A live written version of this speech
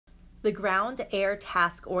The Ground Air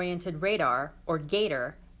Task Oriented Radar, or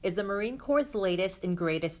GATOR, is the Marine Corps' latest and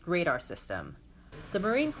greatest radar system. The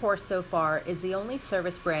Marine Corps so far is the only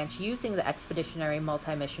service branch using the Expeditionary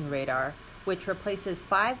Multi-Mission Radar, which replaces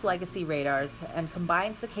 5 legacy radars and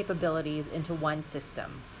combines the capabilities into one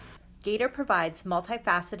system. GATOR provides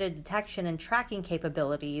multifaceted detection and tracking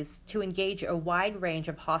capabilities to engage a wide range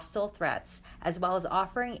of hostile threats, as well as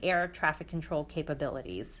offering air traffic control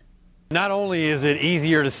capabilities. Not only is it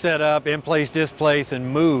easier to set up, in place, displace,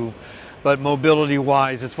 and move, but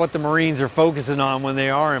mobility-wise, it's what the Marines are focusing on when they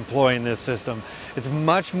are employing this system. It's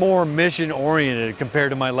much more mission-oriented compared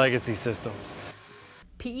to my legacy systems.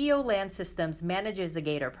 PEO Land Systems manages the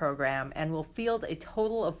GATOR program and will field a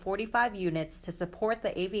total of 45 units to support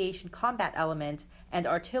the aviation combat element and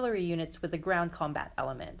artillery units with the ground combat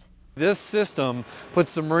element. This system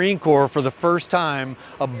puts the Marine Corps for the first time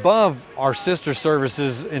above our sister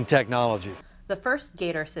services in technology. The first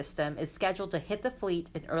GATOR system is scheduled to hit the fleet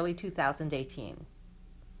in early 2018.